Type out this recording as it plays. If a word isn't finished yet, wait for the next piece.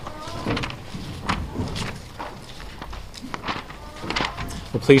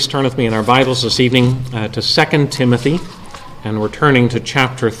Well, please turn with me in our Bibles this evening to 2 Timothy, and we're turning to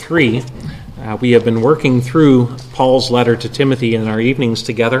chapter 3. We have been working through Paul's letter to Timothy in our evenings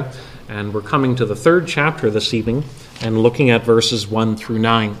together, and we're coming to the third chapter this evening and looking at verses 1 through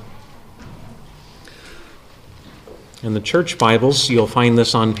 9. In the church Bibles, you'll find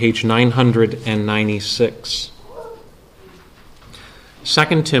this on page 996.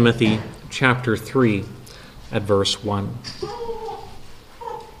 2 Timothy chapter 3 at verse 1.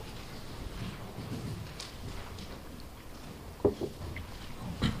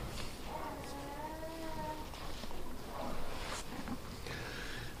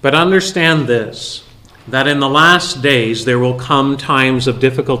 But understand this, that in the last days there will come times of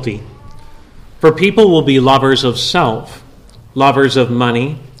difficulty. For people will be lovers of self, lovers of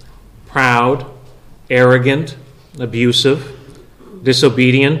money, proud, arrogant, abusive,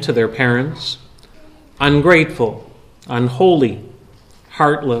 disobedient to their parents, ungrateful, unholy,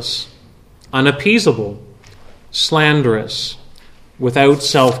 heartless, unappeasable, slanderous, without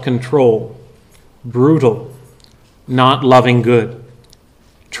self-control, brutal, not loving good,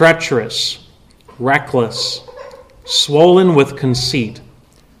 treacherous, reckless, swollen with conceit,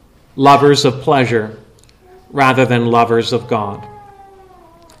 lovers of pleasure rather than lovers of God,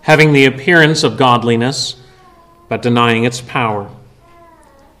 having the appearance of godliness, but denying its power.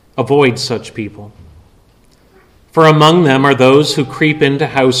 Avoid such people. For among them are those who creep into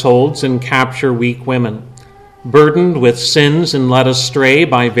households and capture weak women, burdened with sins and led astray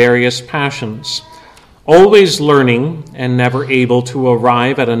by various passions, always learning and never able to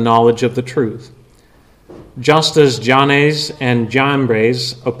arrive at a knowledge of the truth. Just as Jannes and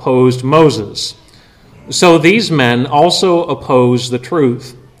Jambres opposed Moses, so these men also oppose the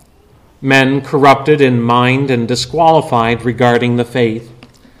truth, men corrupted in mind and disqualified regarding the faith.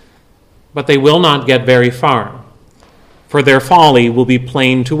 But they will not get very far, for their folly will be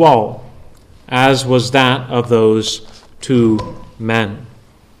plain to all, as was that of those two men.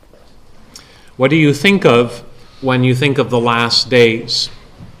 What do you think of when you think of the last days?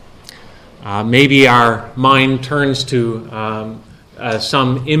 Maybe our mind turns to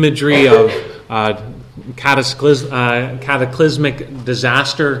some imagery of cataclysmic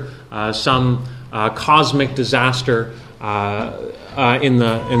disaster, some cosmic disaster in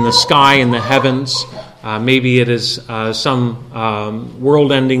the sky, in the heavens. Maybe it is some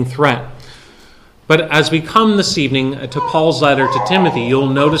world-ending threat. But as we come this evening to Paul's letter to Timothy, you'll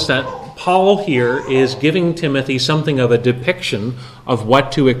notice that Paul here is giving Timothy something of a depiction of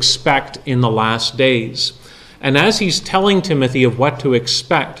what to expect in the last days. And as he's telling Timothy of what to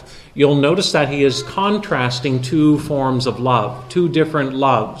expect, you'll notice that he is contrasting two forms of love, two different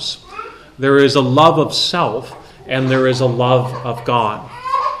loves. There is a love of self, and there is a love of God.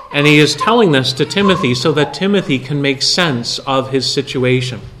 And he is telling this to Timothy so that Timothy can make sense of his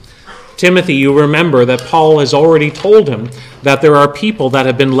situation. Timothy, you remember that Paul has already told him that there are people that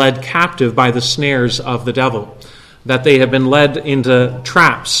have been led captive by the snares of the devil, that they have been led into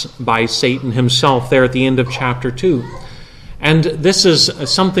traps by Satan himself there at the end of chapter 2. And this is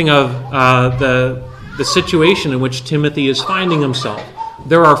something of the situation in which Timothy is finding himself.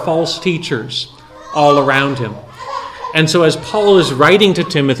 There are false teachers all around him. And so as Paul is writing to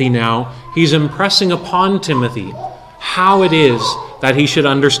Timothy now, he's impressing upon Timothy how it is that he should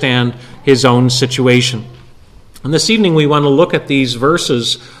understand his own situation. And this evening we want to look at these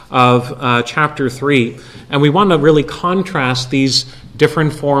verses of chapter 3, and we want to really contrast these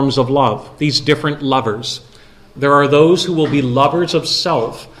different forms of love, these different lovers. There are those who will be lovers of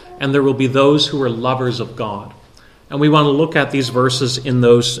self, and there will be those who are lovers of God. And we want to look at these verses in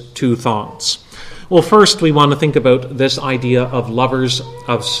those two thoughts. Well, first we want to think about this idea of lovers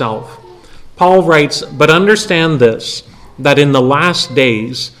of self. Paul writes, "But understand this, that in the last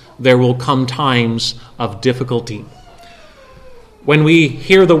days there will come times of difficulty." When we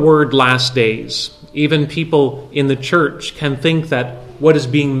hear the word last days, even people in the church can think that what is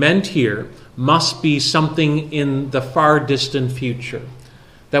being meant here must be something in the far distant future.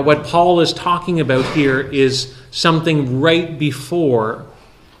 That what Paul is talking about here is something right before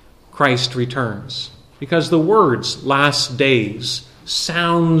Christ returns. Because the words last days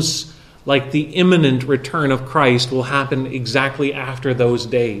sounds like the imminent return of Christ will happen exactly after those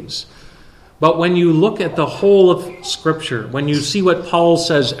days. But when you look at the whole of Scripture, when you see what Paul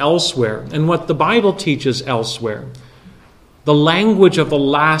says elsewhere and what the Bible teaches elsewhere, the language of the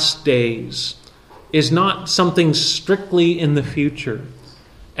last days is not something strictly in the future.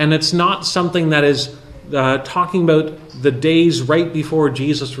 And it's not something that is talking about the days right before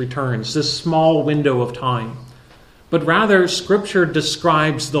Jesus returns, this small window of time. But rather, Scripture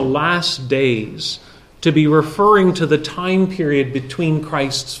describes the last days to be referring to the time period between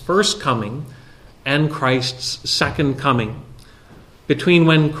Christ's first coming and Christ's second coming. Between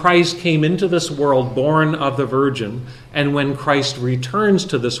when Christ came into this world born of the Virgin and when Christ returns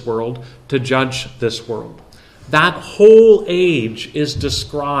to this world to judge this world. That whole age is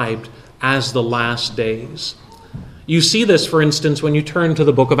described as the last days. You see this, for instance, when you turn to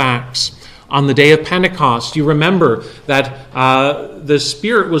the book of Acts. On the day of Pentecost, you remember that the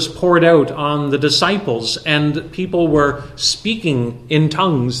Spirit was poured out on the disciples and people were speaking in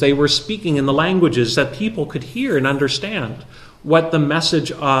tongues. They were speaking in the languages that people could hear and understand what the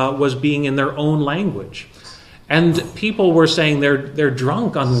message was being in their own language. And people were saying they're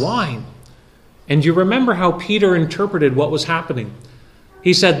drunk on wine. And you remember how Peter interpreted what was happening.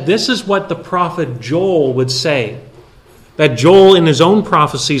 He said, this is what the prophet Joel would say. That Joel in his own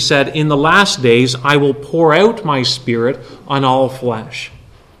prophecy said, in the last days I will pour out my Spirit on all flesh.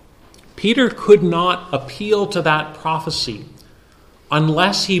 Peter could not appeal to that prophecy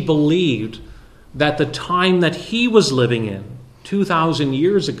unless he believed that the time that he was living in 2,000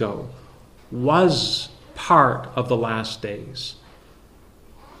 years ago was part of the last days.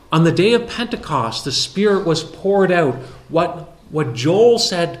 On the day of Pentecost, the Spirit was poured out. What Joel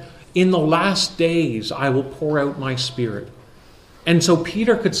said, in the last days I will pour out my Spirit. And so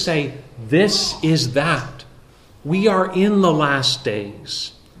Peter could say, this is that. We are in the last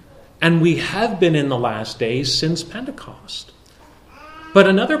days. And we have been in the last days since Pentecost. But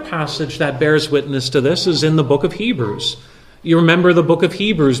another passage that bears witness to this is in the book of Hebrews. You remember the book of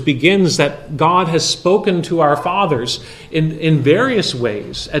Hebrews begins that God has spoken to our fathers in various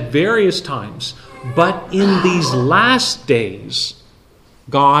ways, at various times. But in these last days,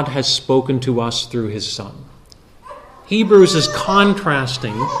 God has spoken to us through his Son. Hebrews is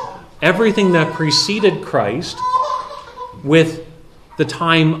contrasting everything that preceded Christ with the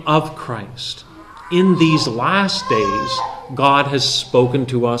time of Christ. In these last days, God has spoken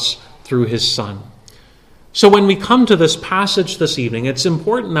to us through his Son. So when we come to this passage this evening, it's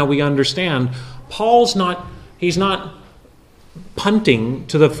important that we understand he's not punting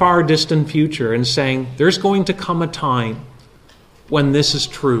to the far distant future and saying, there's going to come a time when this is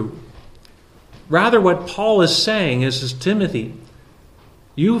true. Rather, what Paul is saying is, Timothy,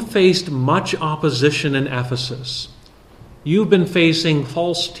 you faced much opposition in Ephesus. You've been facing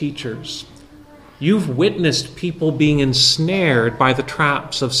false teachers. You've witnessed people being ensnared by the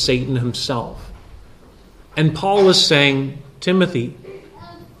traps of Satan himself. And Paul is saying, Timothy,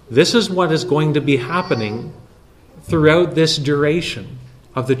 this is what is going to be happening throughout this duration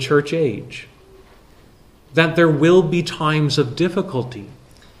of the church age. That there will be times of difficulty.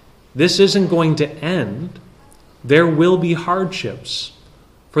 This isn't going to end. There will be hardships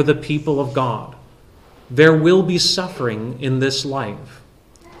for the people of God. There will be suffering in this life.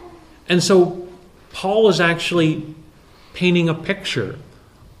 And so Paul is actually painting a picture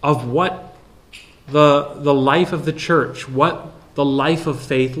of what the life of the church, what the life of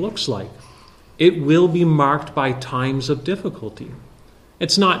faith looks like. It will be marked by times of difficulty.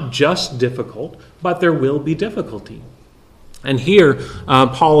 It's not just difficult, but there will be difficulty. And here,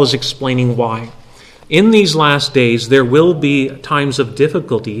 Paul is explaining why. In these last days, there will be times of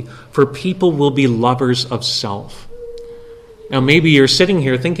difficulty, for people will be lovers of self. Now, maybe you're sitting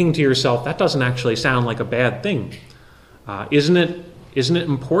here thinking to yourself, that doesn't actually sound like a bad thing. Isn't it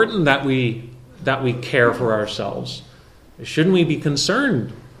important that we care for ourselves? Shouldn't we be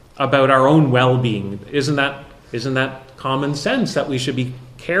concerned about our own well-being? Isn't that common sense that we should be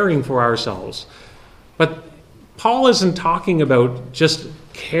caring for ourselves? But Paul isn't talking about just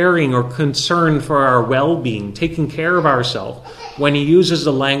caring or concern for our well-being, taking care of ourselves, when he uses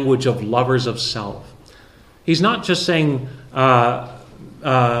the language of lovers of self. He's not just saying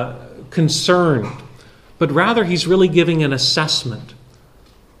concerned, but rather he's really giving an assessment.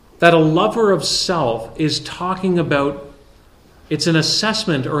 That a lover of self is talking about, it's an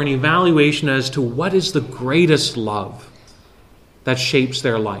assessment or an evaluation as to what is the greatest love that shapes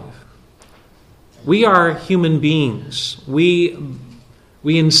their life. We are human beings. We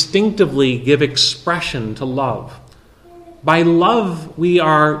instinctively give expression to love. By love, we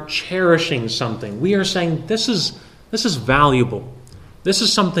are cherishing something. We are saying, this is valuable. This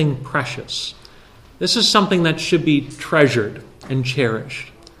is something precious. This is something that should be treasured and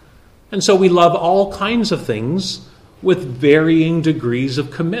cherished. And so we love all kinds of things with varying degrees of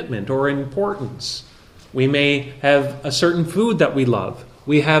commitment or importance. We may have a certain food that we love.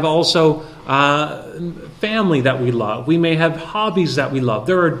 We have also family that we love. We may have hobbies that we love.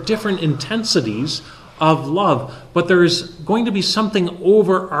 There are different intensities of love, but there is going to be something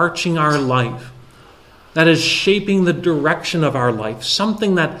overarching our life that is shaping the direction of our life,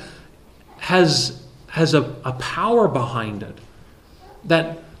 something that has has a power behind it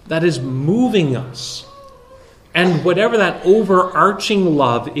that is moving us. And whatever that overarching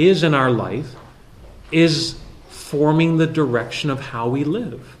love is in our life is forming the direction of how we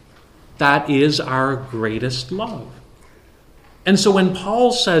live. That is our greatest love. And so when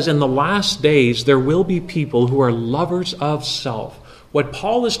Paul says in the last days there will be people who are lovers of self, what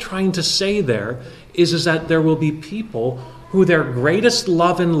Paul is trying to say there is that there will be people who their greatest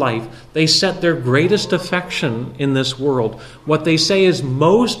love in life, they set their greatest affection in this world, what they say is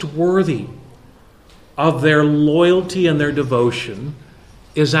most worthy of their loyalty and their devotion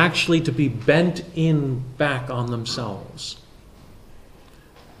is actually to be bent in back on themselves.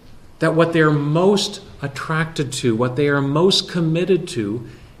 That what they are most attracted to, what they are most committed to,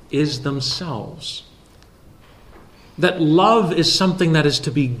 is themselves. That love is something that is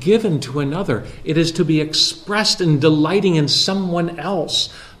to be given to another. It is to be expressed in delighting in someone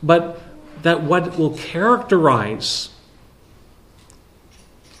else. But that what will characterize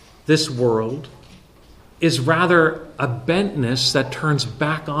this world is rather a bentness that turns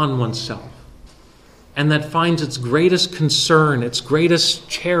back on oneself and that finds its greatest concern, its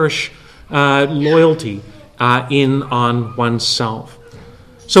greatest loyalty in on oneself.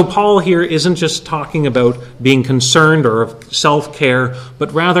 So Paul here isn't just talking about being concerned or of self-care,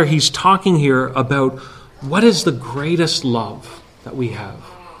 but rather he's talking here about what is the greatest love that we have.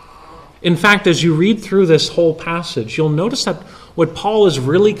 In fact, as you read through this whole passage, you'll notice that what Paul is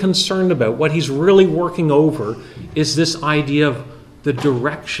really concerned about, what he's really working over, is this idea of the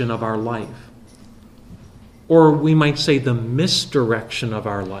direction of our life. Or we might say the misdirection of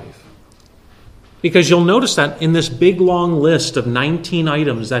our life. Because you'll notice that in this big long list of 19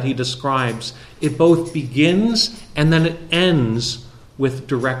 items that he describes, it both begins and then it ends with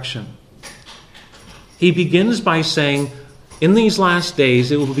direction. He begins by saying, in these last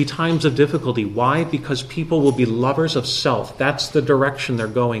days, it will be times of difficulty. Why? Because people will be lovers of self. That's the direction they're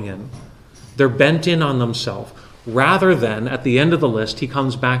going in. They're bent in on themselves. Rather than, at the end of the list, he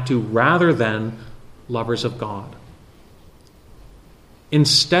comes back to rather than lovers of God.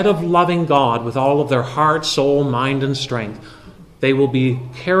 Instead of loving God with all of their heart, soul, mind, and strength, they will be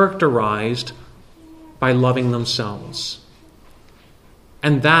characterized by loving themselves.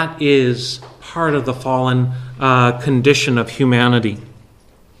 And that is part of the fallen condition of humanity.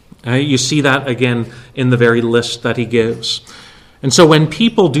 You see that again in the very list that he gives. And so when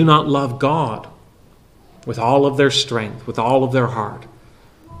people do not love God with all of their strength, with all of their heart,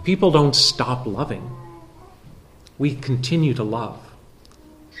 people don't stop loving. We continue to love.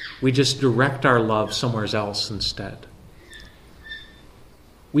 We just direct our love somewhere else instead.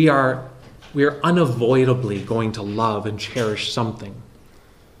 We are unavoidably going to love and cherish something.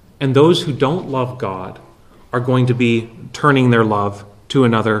 And those who don't love God are going to be turning their love to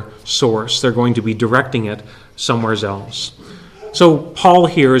another source. They're going to be directing it somewhere else. So Paul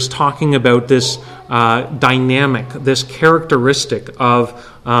here is talking about this dynamic, this characteristic of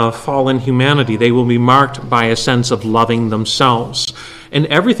fallen humanity. They will be marked by a sense of loving themselves. And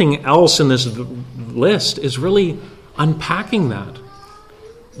everything else in this list is really unpacking that.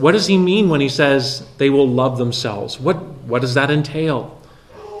 What does he mean when he says they will love themselves? What does that entail?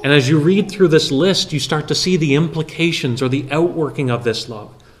 And as you read through this list, you start to see the implications or the outworking of this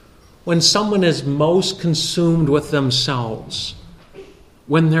love. When someone is most consumed with themselves,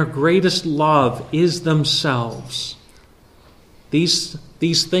 when their greatest love is themselves, these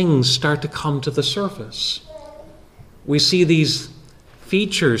things start to come to the surface. We see these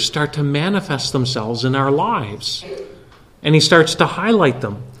features start to manifest themselves in our lives. And he starts to highlight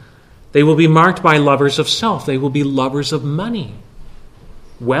them. They will be marked by lovers of self. They will be lovers of money.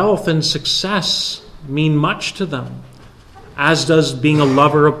 Wealth and success mean much to them, as does being a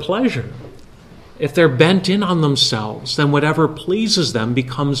lover of pleasure. If they're bent in on themselves, then whatever pleases them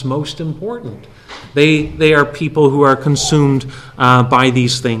becomes most important. They are people who are consumed by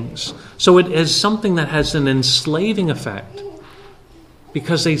these things. So it is something that has an enslaving effect,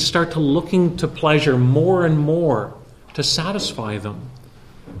 because they start to looking to pleasure more and more to satisfy them.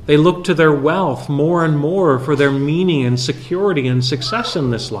 They look to their wealth more and more for their meaning and security and success in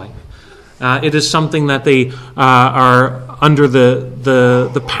this life. It is something that they are under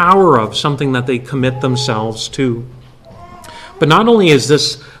the power of, something that they commit themselves to. But not only is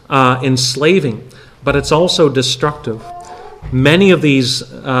this enslaving, but it's also destructive. Many of these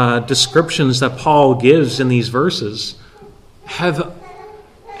descriptions that Paul gives in these verses have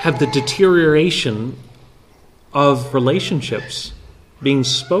the deterioration of relationships being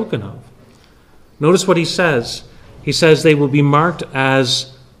spoken of. Notice what he says. He says they will be marked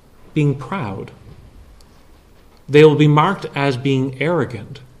as being proud. They will be marked as being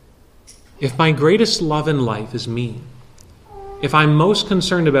arrogant. if my greatest love in life is me, if I'm most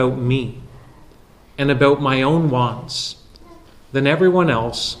concerned about me and about my own wants, then everyone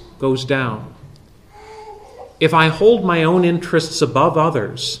else goes down. If I hold my own interests above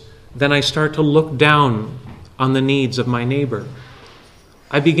others, then I start to look down on the needs of my neighbor.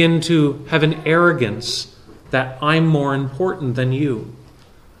 I begin to have an arrogance that I'm more important than you.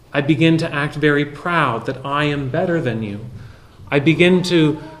 I begin to act very proud that I am better than you. I begin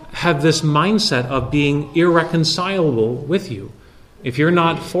to have this mindset of being irreconcilable with you. If you're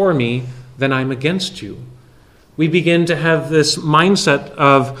not for me, then I'm against you. We begin to have this mindset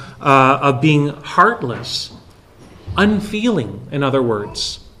of being heartless, unfeeling, in other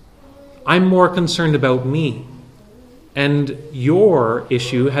words. I'm more concerned about me, and your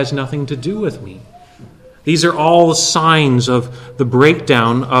issue has nothing to do with me. These are all signs of the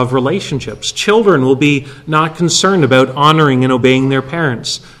breakdown of relationships. Children will be not concerned about honoring and obeying their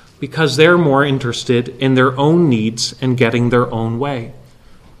parents because they're more interested in their own needs and getting their own way.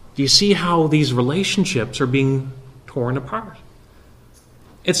 Do you see how these relationships are being torn apart?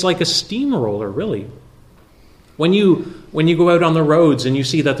 It's like a steamroller, really. When you go out on the roads and you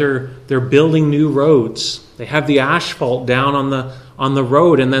see that they're building new roads, they have the asphalt down on the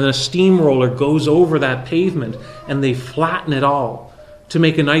road, and then a steamroller goes over that pavement and they flatten it all to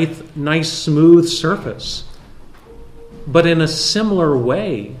make a nice smooth surface. But in a similar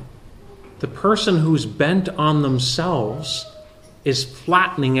way, the person who's bent on themselves is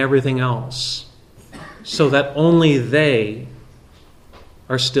flattening everything else so that only they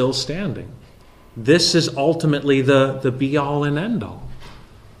are still standing. This is ultimately the be-all and end-all.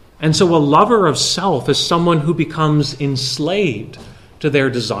 And so a lover of self is someone who becomes enslaved to their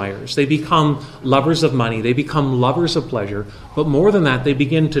desires. They become lovers of money. They become lovers of pleasure. But more than that, they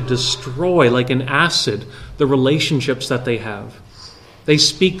begin to destroy, like an acid, the relationships that they have. They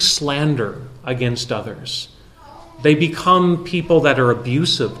speak slander against others. They become people that are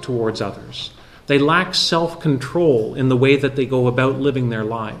abusive towards others. They lack self-control in the way that they go about living their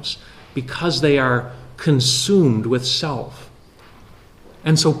lives because they are consumed with self.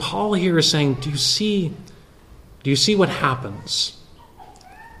 And so Paul here is saying, do you see what happens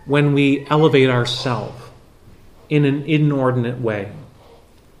when we elevate ourselves in an inordinate way?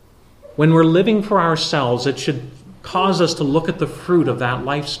 When we're living for ourselves, it should cause us to look at the fruit of that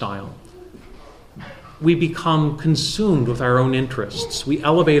lifestyle. We become consumed with our own interests. We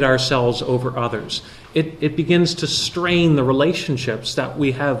elevate ourselves over others. It begins to strain the relationships that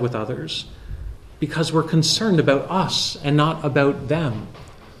we have with others because we're concerned about us and not about them.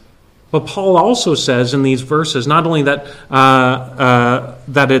 But Paul also says in these verses, not only that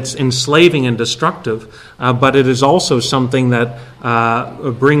it's enslaving and destructive, but it is also something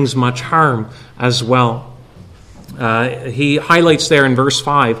that brings much harm as well. He highlights there in verse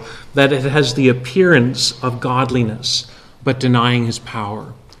 5 that it has the appearance of godliness, but denying his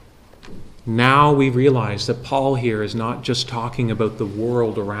power. Now we realize that Paul here is not just talking about the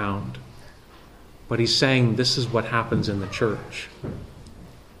world around, but he's saying this is what happens in the church.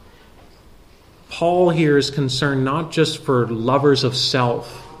 Paul here is concerned not just for lovers of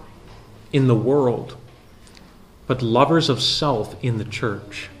self in the world, but lovers of self in the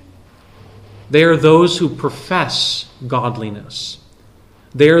church. They are those who profess godliness.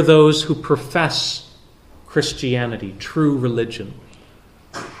 They are those who profess Christianity, true religion,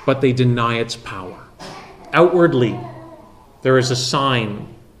 but they deny its power. Outwardly, there is a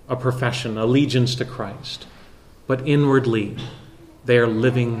sign, a profession, allegiance to Christ, but inwardly, they are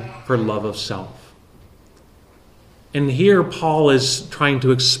living for love of self. And here Paul is trying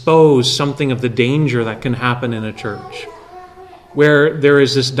to expose something of the danger that can happen in a church, where there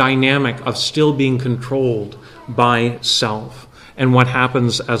is this dynamic of still being controlled by self and what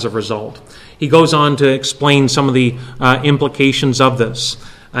happens as a result. He goes on to explain some of the implications of this.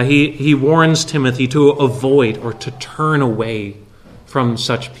 He warns Timothy to avoid or to turn away from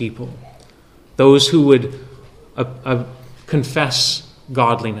such people, those who would confess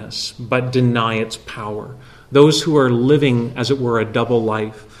godliness but deny its power, those who are living, as it were, a double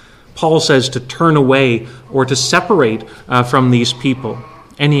life. Paul says to turn away or to separate from these people,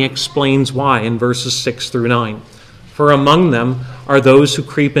 and he explains why in verses 6 through 9. For among them are those who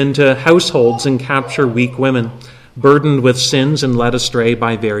creep into households and capture weak women, burdened with sins and led astray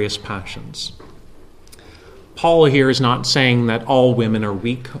by various passions. Paul here is not saying that all women are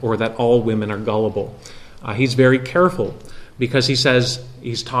weak or that all women are gullible. He's very careful because he says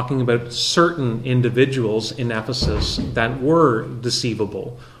he's talking about certain individuals in Ephesus that were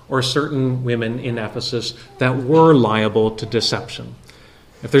deceivable, or certain women in Ephesus that were liable to deception.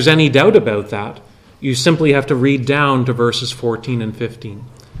 If there's any doubt about that, you simply have to read down to verses 14 and 15.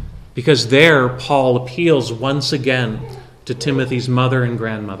 because there Paul appeals once again to Timothy's mother and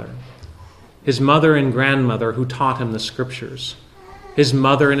grandmother. His mother and grandmother who taught him the Scriptures. His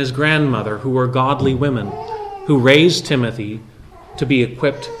mother and his grandmother who were godly women who raised Timothy to be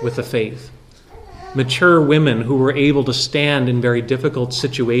equipped with the faith. Mature women who were able to stand in very difficult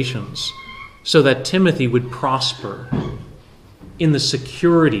situations so that Timothy would prosper in the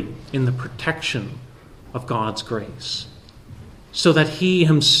security, in the protection of God's grace, so that he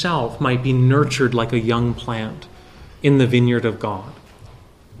himself might be nurtured like a young plant in the vineyard of God.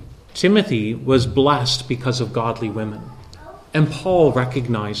 Timothy was blessed because of godly women, and Paul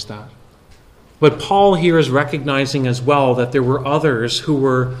recognized that. But Paul here is recognizing as well that there were others who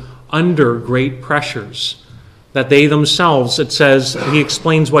were under great pressures, that they themselves, it says, he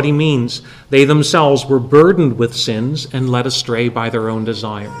explains what he means, they themselves were burdened with sins and led astray by their own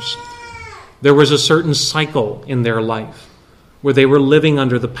desires. There was a certain cycle in their life where they were living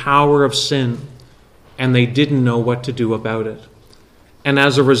under the power of sin and they didn't know what to do about it. And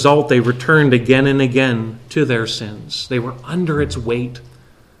as a result, they returned again and again to their sins. They were under its weight.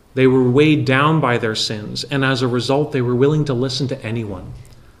 They were weighed down by their sins. And as a result, they were willing to listen to anyone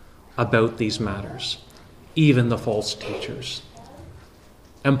about these matters, even the false teachers.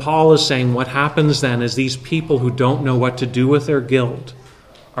 And Paul is saying what happens then is these people who don't know what to do with their guilt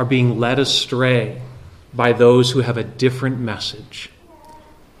are being led astray by those who have a different message.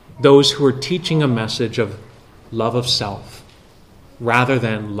 Those who are teaching a message of love of self rather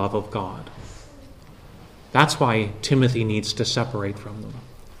than love of God. That's why Timothy needs to separate from them.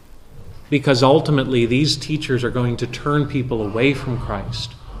 Because ultimately these teachers are going to turn people away from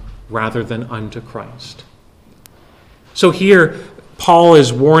Christ rather than unto Christ. So here, Paul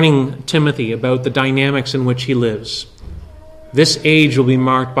is warning Timothy about the dynamics in which he lives. This age will be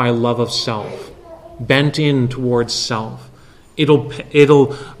marked by love of self, bent in towards self.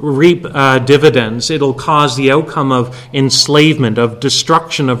 It'll reap dividends. It'll cause the outcome of enslavement, of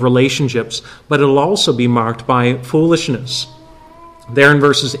destruction of relationships, but it'll also be marked by foolishness. There in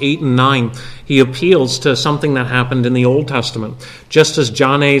verses 8 and 9, he appeals to something that happened in the Old Testament. Just as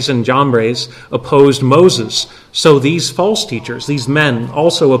Jannes and Jambres opposed Moses, so these false teachers, these men,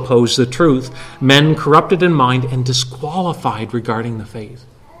 also oppose the truth, men corrupted in mind and disqualified regarding the faith.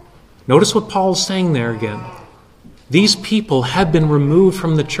 Notice what Paul's saying there again. These people have been removed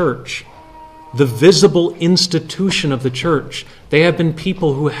from the church, the visible institution of the church. They have been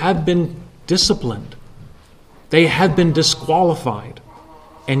people who have been disciplined. They have been disqualified,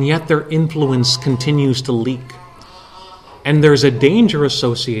 and yet their influence continues to leak. And there's a danger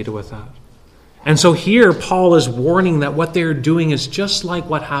associated with that. And so here Paul is warning that what they're doing is just like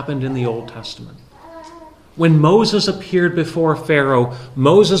what happened in the Old Testament. When Moses appeared before Pharaoh,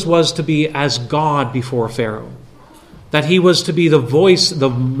 Moses was to be as God before Pharaoh. That he was to be the voice, the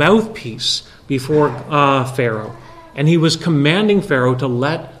mouthpiece before Pharaoh. And he was commanding Pharaoh to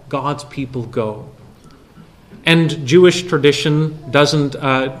let God's people go. And Jewish tradition doesn't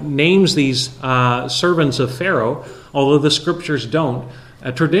names these servants of Pharaoh, although the scriptures don't.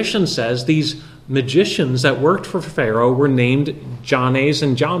 Tradition says these magicians that worked for Pharaoh were named Jannes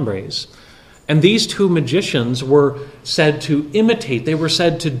and Jambres. And these two magicians were said to imitate, they were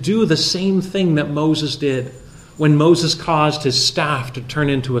said to do the same thing that Moses did when Moses caused his staff to turn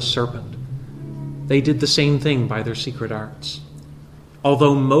into a serpent. They did the same thing by their secret arts.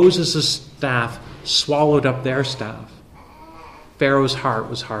 Although Moses' staff swallowed up their staff, Pharaoh's heart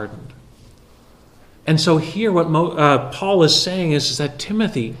was hardened. And so here what Paul is saying is that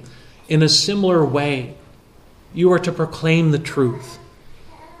Timothy, in a similar way, you are to proclaim the truth,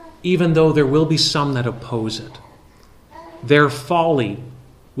 even though there will be some that oppose it. Their folly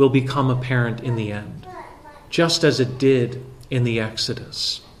will become apparent in the end, just as it did in the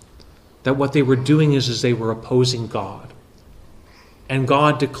Exodus. That what they were doing is they were opposing God. And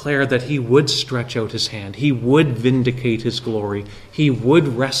God declared that he would stretch out his hand. He would vindicate his glory. He would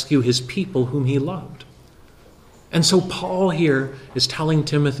rescue his people whom he loved. And so Paul here is telling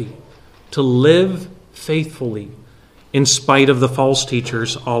Timothy to live faithfully in spite of the false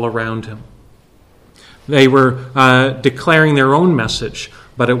teachers all around him. They were declaring their own message,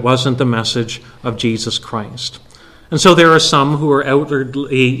 but it wasn't the message of Jesus Christ. And so there are some who are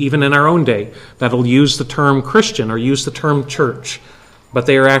outwardly, even in our own day, that'll use the term Christian or use the term church, but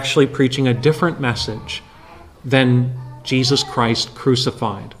they are actually preaching a different message than Jesus Christ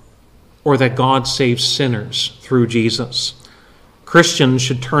crucified, or that God saves sinners through Jesus. Christians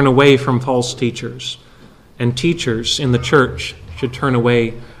should turn away from false teachers, and teachers in the church should turn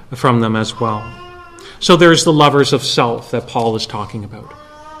away from them as well. So there's the lovers of self that Paul is talking about.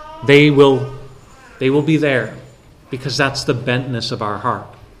 They will be there because that's the bentness of our heart.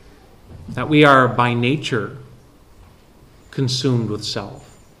 that we are by nature consumed with self.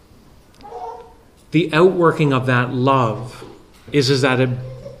 The outworking of that love is that it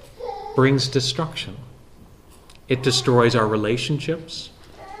brings destruction. It destroys our relationships.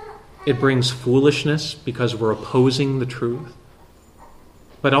 It brings foolishness because we're opposing the truth.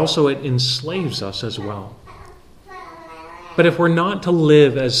 But also it enslaves us as well. But if we're not to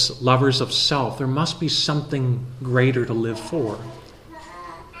live as lovers of self, there must be something greater to live for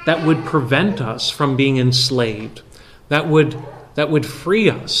that would prevent us from being enslaved, that would free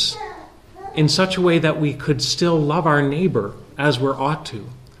us in such a way that we could still love our neighbor as we ought to.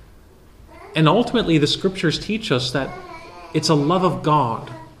 And ultimately, the Scriptures teach us that it's a love of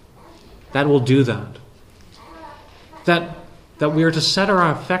God that will do that. That we are to set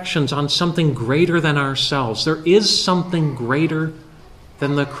our affections on something greater than ourselves. There is something greater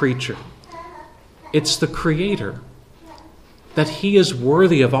than the creature. It's the Creator. That He is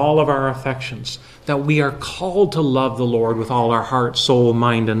worthy of all of our affections. That we are called to love the Lord with all our heart, soul,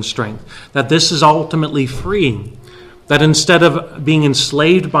 mind, and strength. That this is ultimately freeing. That instead of being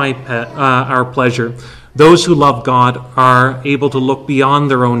enslaved by our pleasure, those who love God are able to look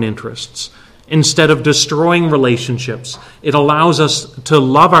beyond their own interests. Instead of destroying relationships, it allows us to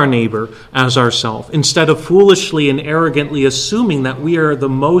love our neighbor as ourselves. Instead of foolishly and arrogantly assuming that we are the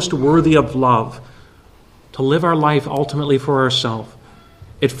most worthy of love, to live our life ultimately for ourselves,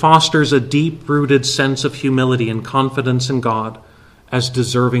 it fosters a deep-rooted sense of humility and confidence in God as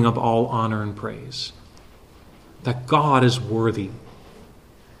deserving of all honor and praise. That God is worthy.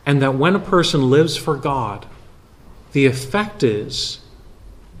 And that when a person lives for God, the effect is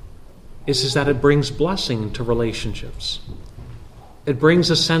that it brings blessing to relationships. It brings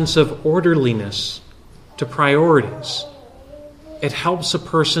a sense of orderliness to priorities. It helps a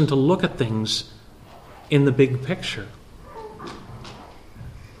person to look at things in the big picture.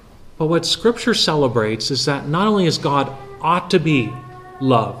 But what Scripture celebrates is that not only is God ought to be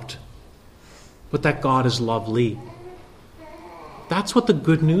loved, but that God is lovely. That's what the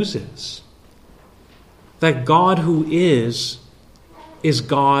good news is. That God who is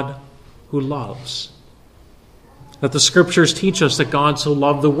God who loves. That the Scriptures teach us that God so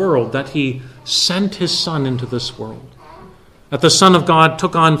loved the world that He sent His Son into this world. That the Son of God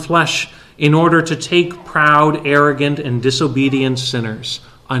took on flesh in order to take proud, arrogant, and disobedient sinners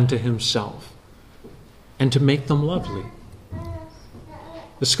unto Himself and to make them lovely.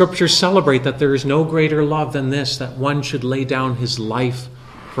 The Scriptures celebrate that there is no greater love than this, that one should lay down his life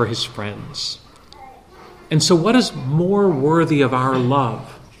for his friends. And so what is more worthy of our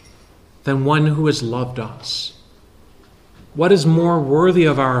love than one who has loved us? What is more worthy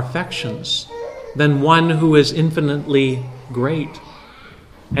of our affections than one who is infinitely great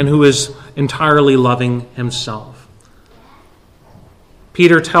and who is entirely loving Himself?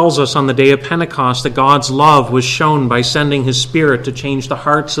 Peter tells us on the day of Pentecost that God's love was shown by sending His Spirit to change the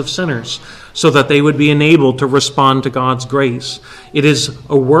hearts of sinners so that they would be enabled to respond to God's grace. It is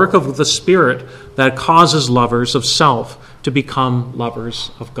a work of the Spirit that causes lovers of self to become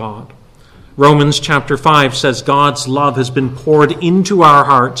lovers of God. Romans chapter 5 says God's love has been poured into our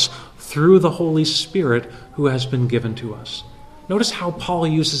hearts through the Holy Spirit who has been given to us. Notice how Paul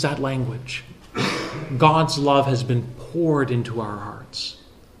uses that language. God's love has been poured into our hearts.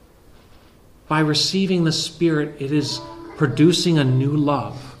 By receiving the Spirit, it is producing a new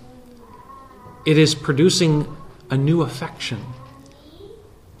love. It is producing a new affection.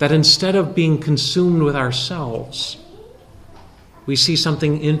 That instead of being consumed with ourselves, we see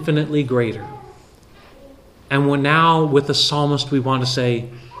something infinitely greater. And now with the psalmist we want to say,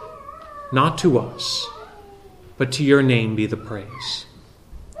 not to us, but to your name be the praise.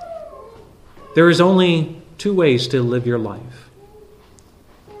 There is only two ways to live your life.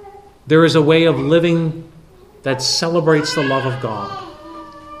 There is a way of living that celebrates the love of God,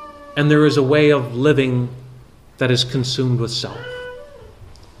 and there is a way of living that is consumed with self.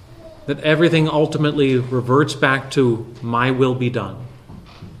 That everything ultimately reverts back to my will be done,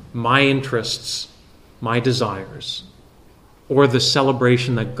 my interests, my desires, or the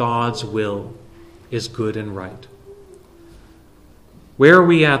celebration that God's will is good and right. Where are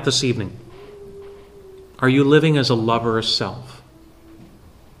we at this evening? Are you living as a lover of self?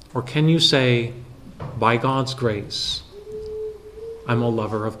 Or can you say, by God's grace, I'm a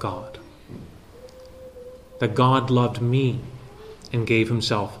lover of God? That God loved me and gave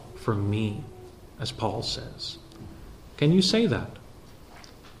Himself for me, as Paul says. Can you say that?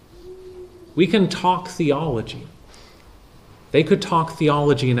 We can talk theology. They could talk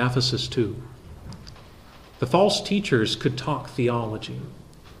theology in Ephesus too. The false teachers could talk theology.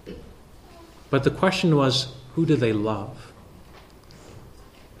 But the question was, who do they love?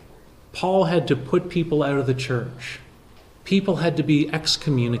 Paul had to put people out of the church. People had to be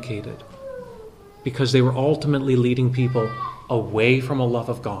excommunicated because they were ultimately leading people away from a love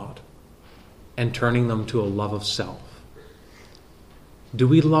of God and turning them to a love of self. Do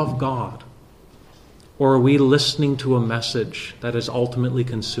we love God? Or are we listening to a message that is ultimately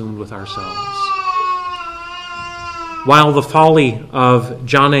consumed with ourselves? While the folly of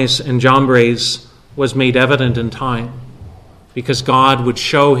Jannes and Jambres was made evident in time, because God would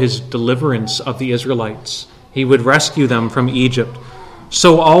show his deliverance of the Israelites, he would rescue them from Egypt,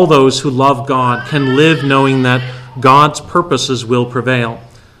 so all those who love God can live knowing that God's purposes will prevail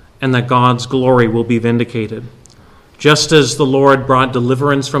and that God's glory will be vindicated. Just as the Lord brought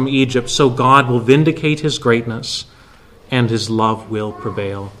deliverance from Egypt, so God will vindicate his greatness and his love will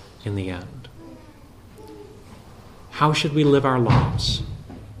prevail in the end. How should we live our lives?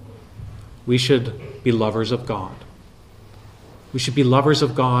 We should be lovers of God. We should be lovers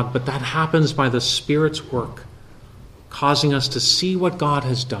of God, but that happens by the Spirit's work, causing us to see what God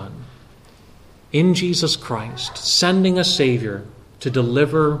has done in Jesus Christ, sending a Savior to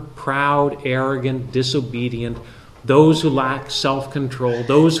deliver proud, arrogant, disobedient, those who lack self-control,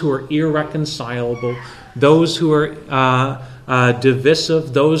 those who are irreconcilable, those who are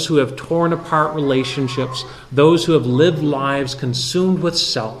divisive, those who have torn apart relationships, those who have lived lives consumed with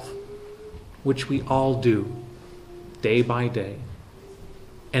self, which we all do day by day,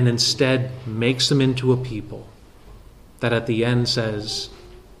 and instead makes them into a people that at the end says,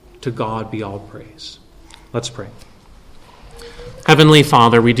 to God be all praise. Let's pray. Heavenly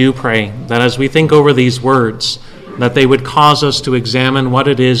Father, we do pray that as we think over these words, that they would cause us to examine what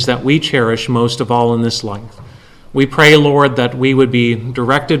it is that we cherish most of all in this life. We pray, Lord, that we would be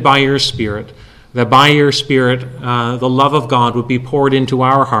directed by your Spirit, that by your Spirit the love of God would be poured into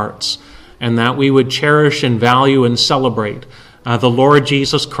our hearts, and that we would cherish and value and celebrate the Lord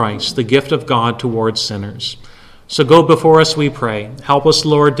Jesus Christ, the gift of God towards sinners. So go before us, we pray. Help us,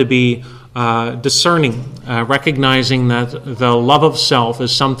 Lord, to be discerning, recognizing that the love of self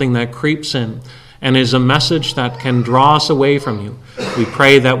is something that creeps in and is a message that can draw us away from you. We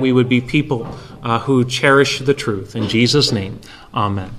pray that we would be people who cherish the truth. In Jesus' name, amen.